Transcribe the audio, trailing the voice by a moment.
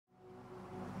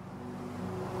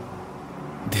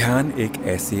ध्यान एक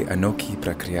ऐसी अनोखी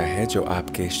प्रक्रिया है जो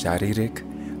आपके शारीरिक,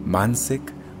 मानसिक,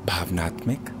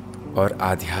 भावनात्मक और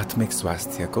आध्यात्मिक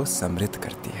स्वास्थ्य को समृद्ध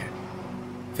करती है।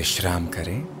 विश्राम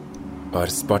करें और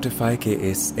स्पॉटिफाई के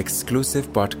इस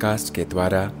एक्सक्लूसिव पॉडकास्ट के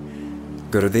द्वारा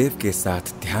गुरुदेव के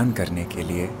साथ ध्यान करने के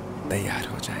लिए तैयार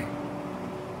हो जाएं।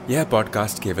 यह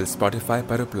पॉडकास्ट केवल स्पॉटिफाई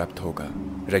पर उपलब्ध होगा।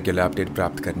 रेगुलर अपडेट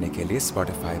प्राप्त करने के लिए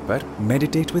स्पॉटिफाई पर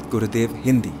मेडिटेट विद गुरुदेव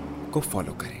हिंदी को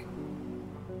फॉलो करें।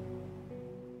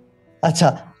 अच्छा,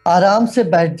 आराम से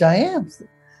बैठ जाएं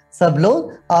सब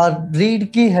लोग और रीढ़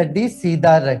की हड्डी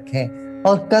सीधा रखें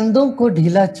और कंधों को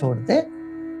ढीला छोड़ दें।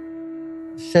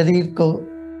 शरीर को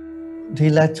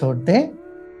ढीला छोड़ दें,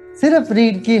 सिर्फ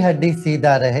रीढ़ की हड्डी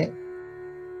सीधा रहे।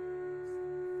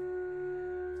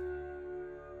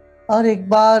 और एक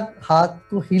बार हाथ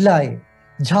को हिलाएं,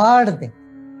 झाड़ दें।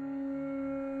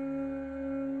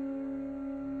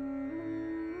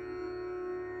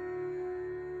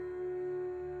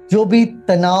 जो भी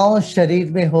तनाव शरीर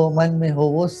में हो, मन में हो,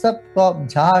 वो सब को आप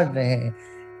झाड़ रहे हैं,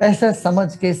 ऐसा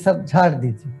समझ के सब झाड़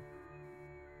दीजिए।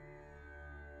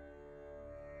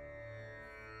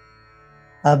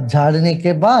 अब झाड़ने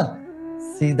के बाद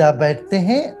सीधा बैठते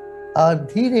हैं और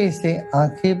धीरे से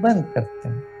आंखें बंद करते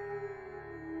हैं।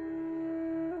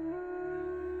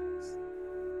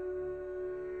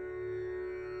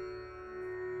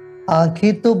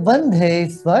 आंखें तो बंद है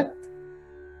इस वक्त,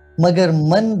 मगर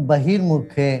मन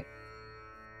बहिर्मुख है।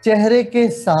 चेहरे के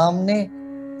सामने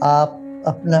आप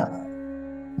अपना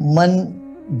मन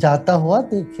जाता हुआ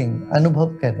देखेंगे,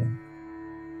 अनुभव करें।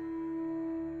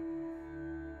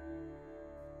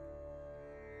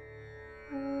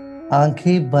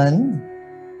 आंखें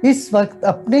बंद, इस वक्त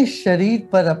अपने शरीर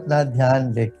पर अपना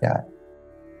ध्यान लेके आए।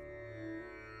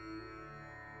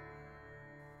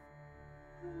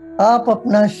 आप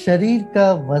अपना शरीर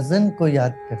का वजन को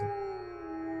याद करें।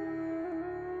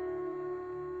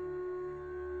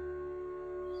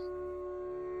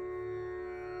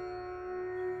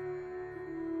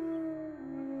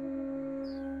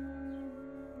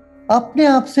 अपने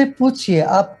आप से पूछिए,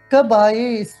 आप कब आए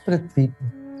इस पृथ्वी पर?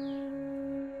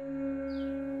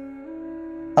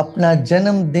 अपना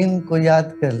जन्मदिन को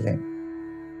याद कर लें,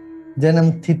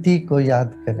 जन्म तिथि को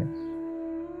याद करें।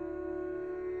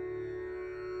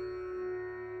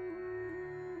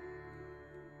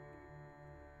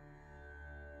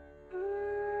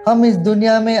 हम इस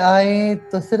दुनिया में आए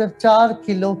तो सिर्फ 4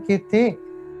 किलो के थे,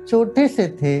 छोटे से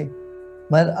थे,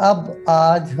 मगर अब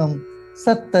आज हम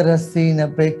 70, 80,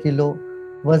 90 किलो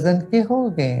वजन के हो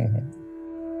गए हैं।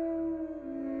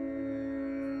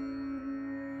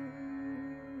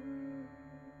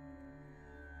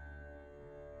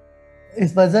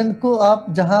 इस वजन को आप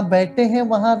जहां बैठे हैं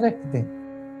वहां रख दें।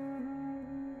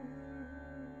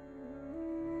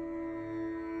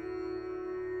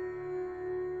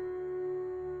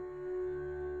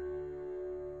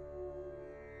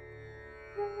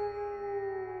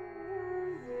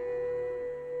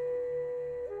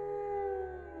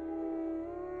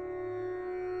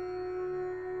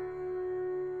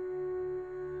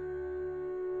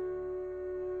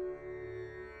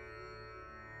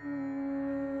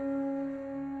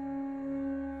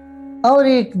 और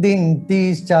एक दिन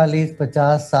 30, 40,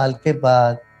 50 साल के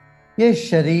बाद ये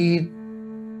शरीर,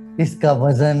 इसका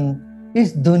वजन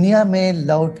इस दुनिया में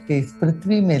लौट के, इस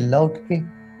पृथ्वी में लौट के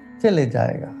चले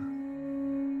जाएगा।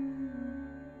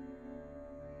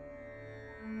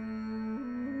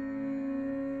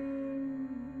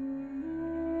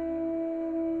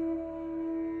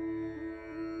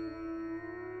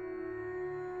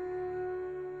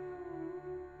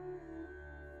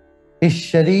 इस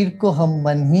शरीर को हम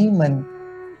मन ही मन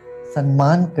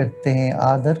सम्मान करते हैं,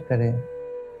 आदर करें।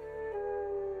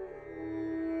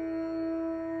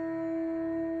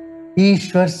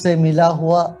 ईश्वर से मिला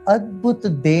हुआ अद्भुत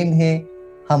देन है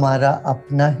हमारा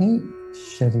अपना ही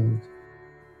शरीर।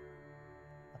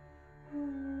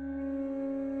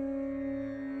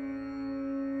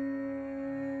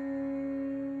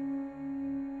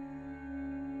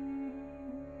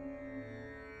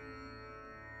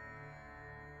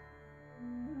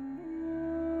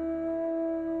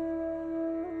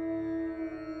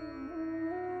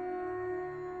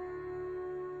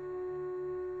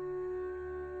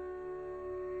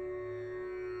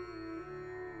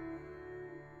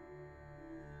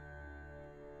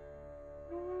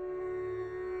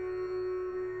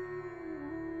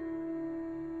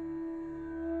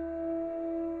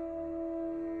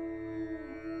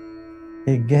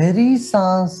 एक गहरी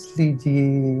सांस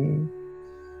लीजिए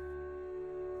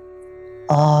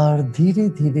और धीरे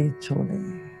धीरे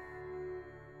छोड़ें।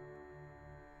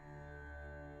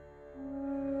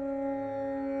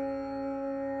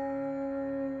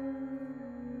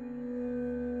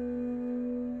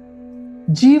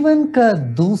 जीवन का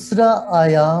दूसरा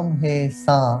आयाम है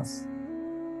सांस।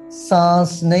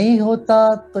 सांस नहीं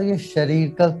होता तो ये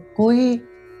शरीर का कोई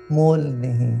मोल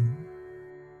नहीं।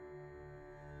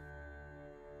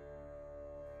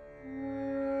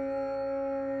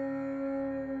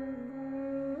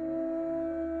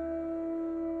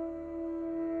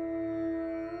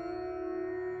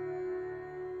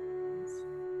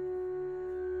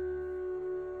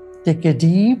 Take a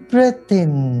deep breath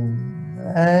in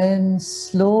and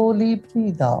slowly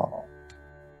breathe out.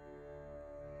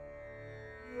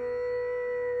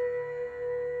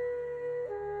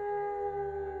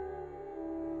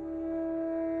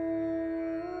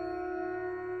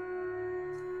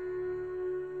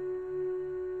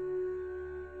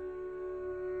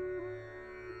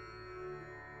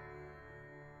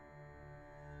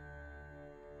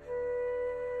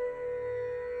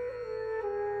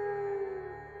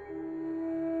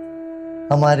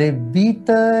 हमारे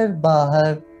भीतर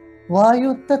बाहर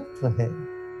वायु तत्व है,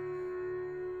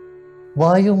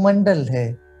 वायुमंडल है,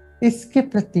 इसके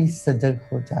प्रति सजग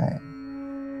हो जाएं।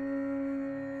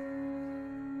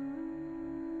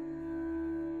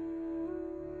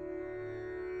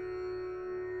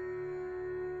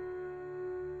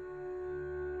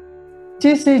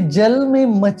 जैसे जल में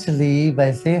मछली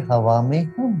वैसे हवा में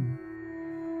हम।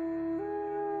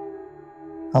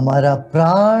 हमारा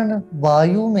प्राण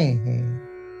वायु में है,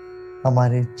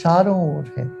 हमारे चारों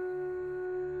ओर है।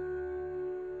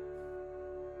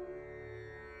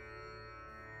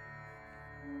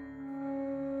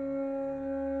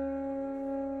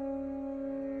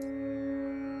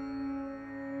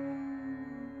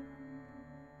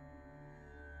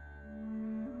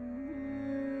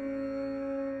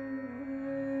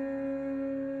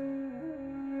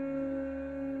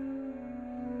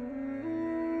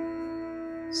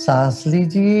 सांस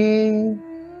लीजिए,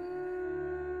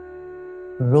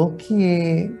 रोकिए।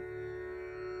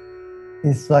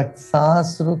 इस वक्त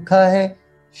सांस रुका है,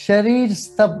 शरीर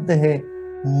स्तब्ध है,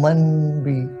 मन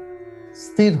भी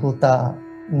स्थिर होता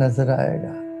नजर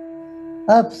आएगा।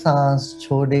 अब सांस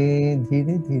छोड़े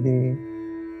धीरे धीरे।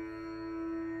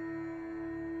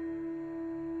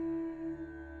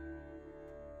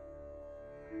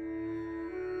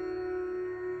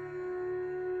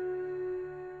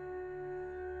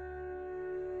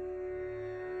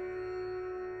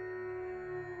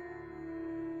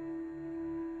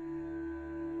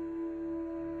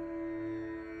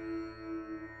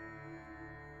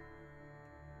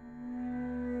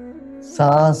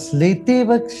 सांस लेते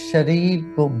वक्त शरीर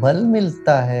को बल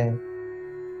मिलता है,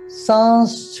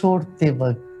 सांस छोड़ते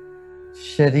वक्त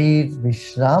शरीर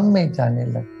विश्राम में जाने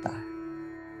लगता है।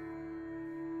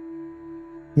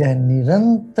 यह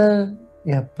निरंतर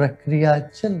यह प्रक्रिया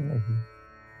चल रही है।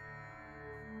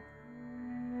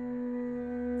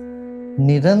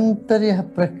 निरंतर यह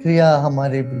प्रक्रिया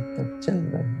हमारे भीतर चल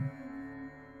रही है।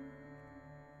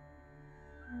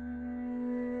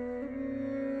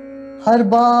 हर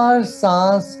बार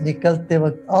सांस निकलते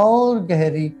वक्त और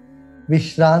गहरी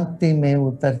विश्रांति में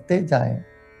उतरते जाएं।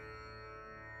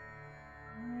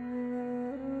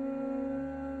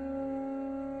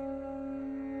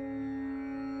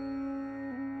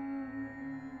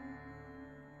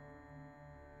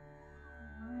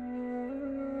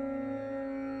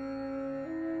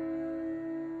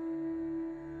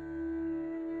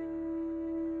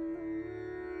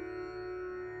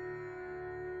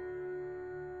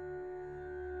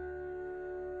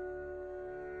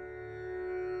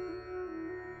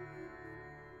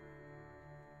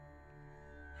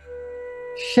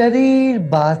 शरीर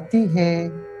बाती है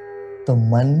तो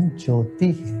मन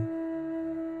ज्योति है।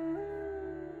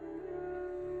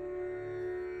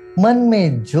 मन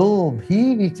में जो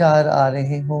भी विचार आ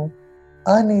रहे हो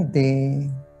आने दें।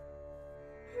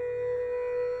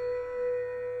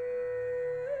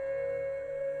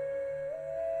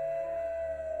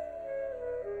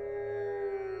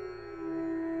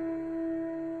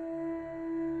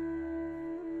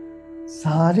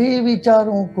 सारे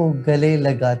विचारों को गले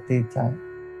लगाते जाएं।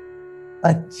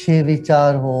 अच्छे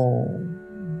विचार हो,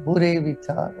 बुरे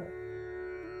विचार हो,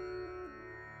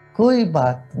 कोई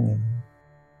बात नहीं।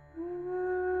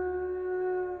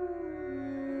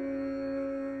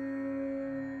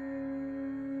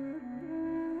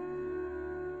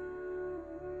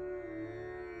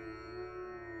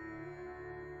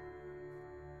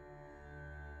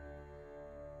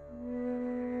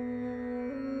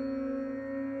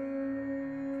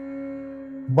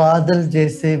 बादल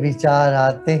जैसे विचार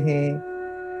आते हैं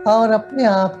और अपने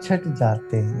आप छट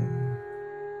जाते हैं।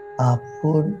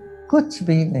 आपको कुछ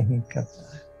भी नहीं करना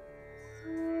है।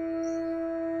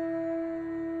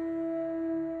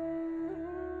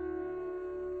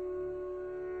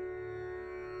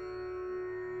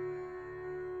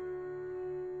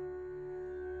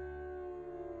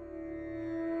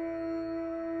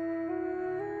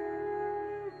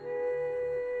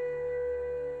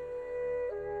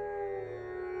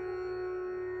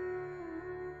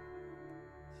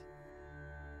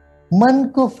 मन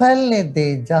को फैलने दे,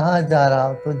 जहां जा रहा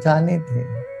हो तो जाने दे,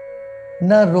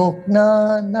 न रोकना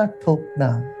न ठोकना।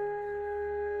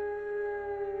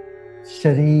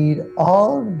 शरीर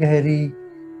और गहरी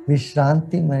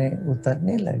विश्रांति में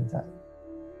उतरने लग जाए।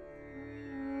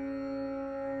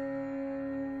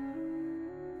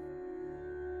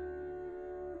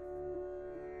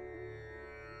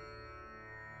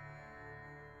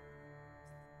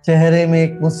 चेहरे में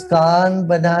एक मुस्कान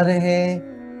बना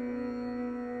रहे।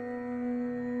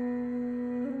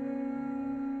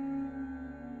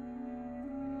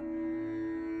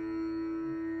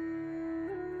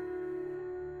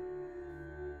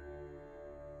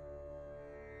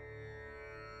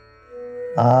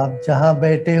 आप जहां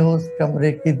बैठे हो उस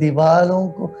कमरे की दीवारों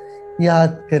को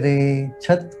याद करें,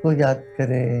 छत को याद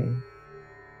करें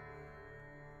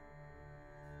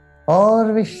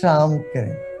और विश्राम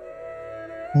करें।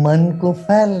 मन को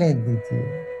फैलने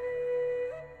दीजिए।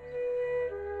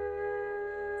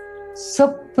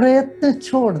 सब प्रयत्न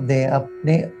छोड़ दें,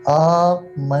 अपने आप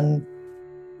मन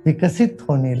विकसित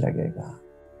होने लगेगा।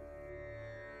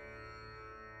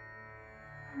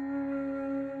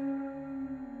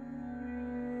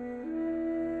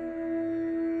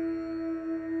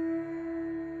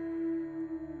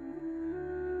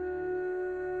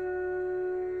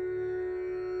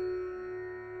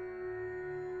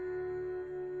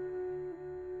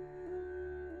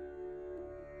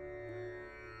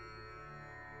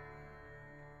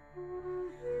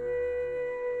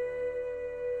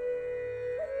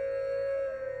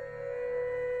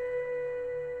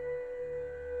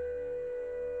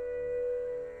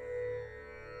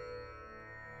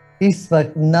 इस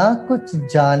वक्त ना कुछ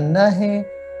जानना है,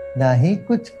 ना ही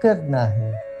कुछ करना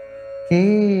है,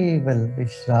 केवल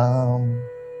विश्राम।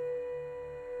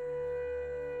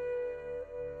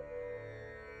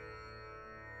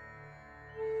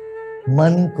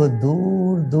 मन को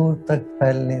दूर दूर तक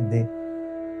फैलने दे।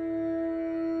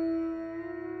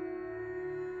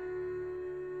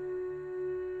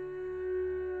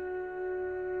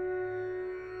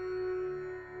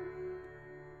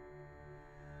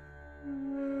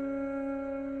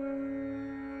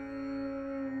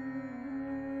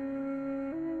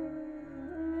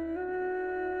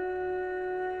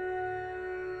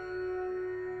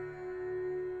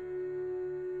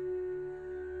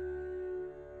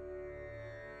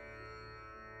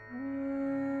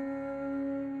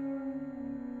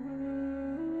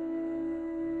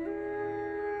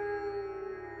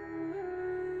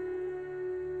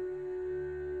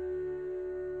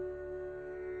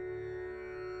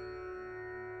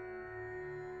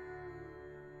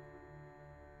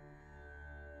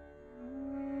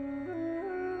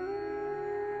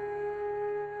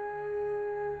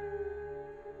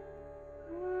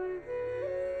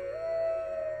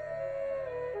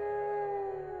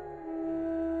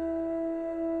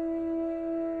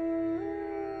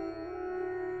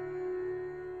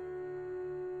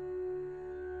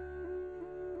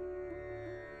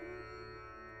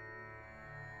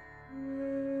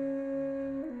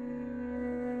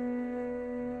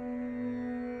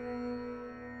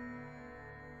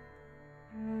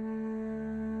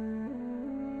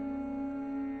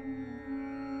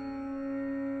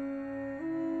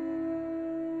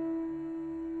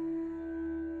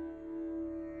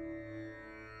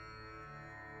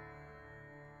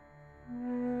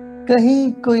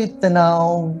 कहीं कोई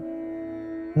तनाव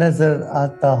नजर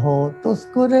आता हो तो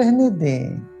उसको रहने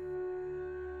दें,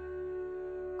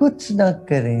 कुछ ना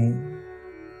करें।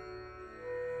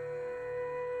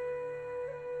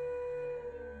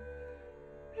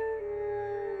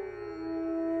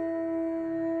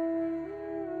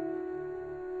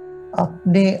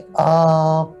 अपने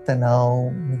आप तनाव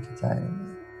मिट जाएंगे।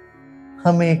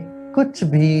 हमें कुछ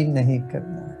भी नहीं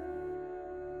करना है,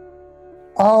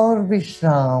 और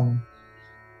विश्राम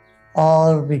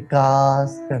और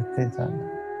विकास करते जाना।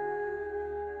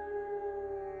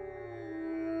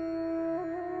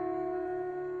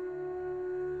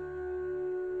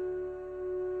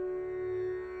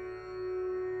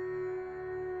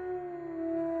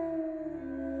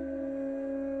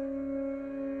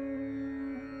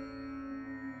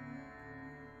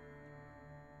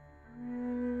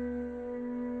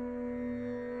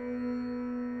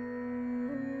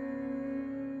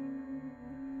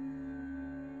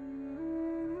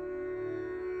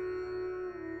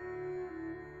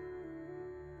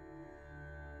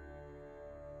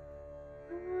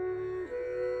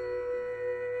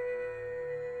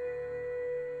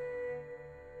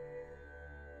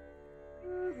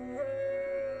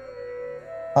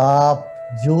 आप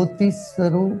ज्योति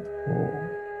स्वरूप हो।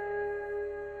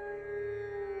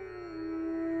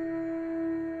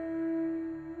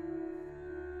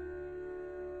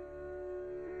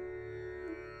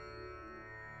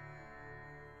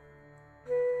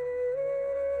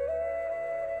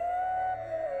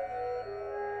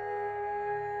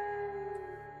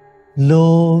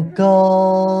 लोका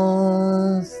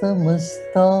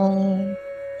समस्ता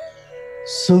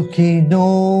सुखिनो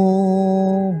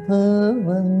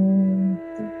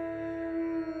भवन्तु।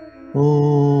 ओम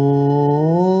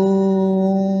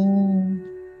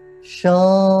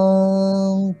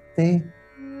शांति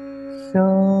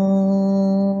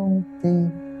शांति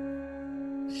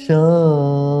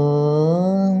शांति।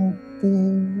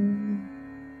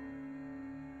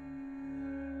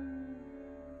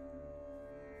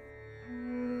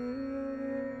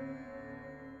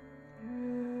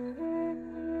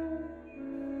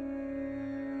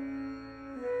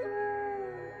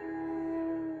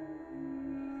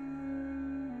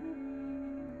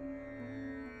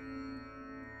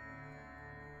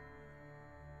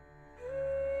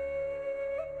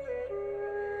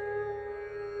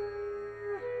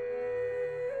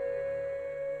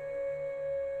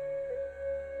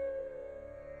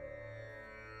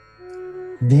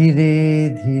 धीरे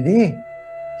धीरे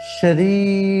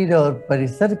शरीर और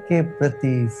परिसर के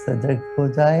प्रति सजग हो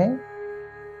जाए।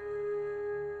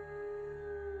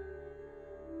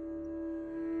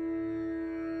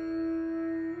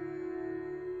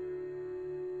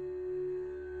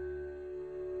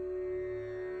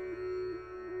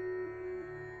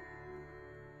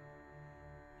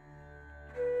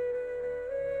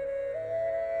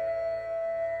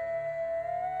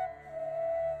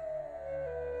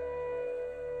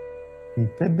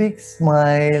 Keep a big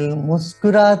smile,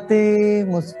 मुस्कुराते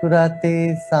मुस्कुराते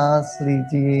सांस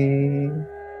लीजिए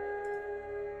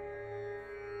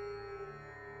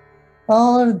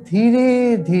और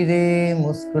धीरे धीरे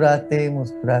मुस्कुराते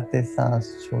मुस्कुराते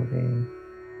सांस छोड़ें।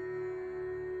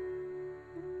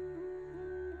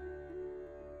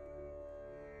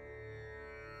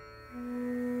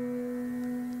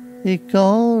 एक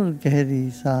और गहरी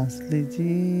सांस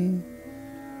लीजिए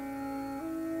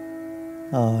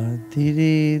और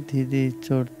धीरे धीरे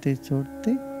छोड़ते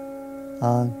छोड़ते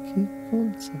आंखें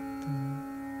खोल सकते हैं।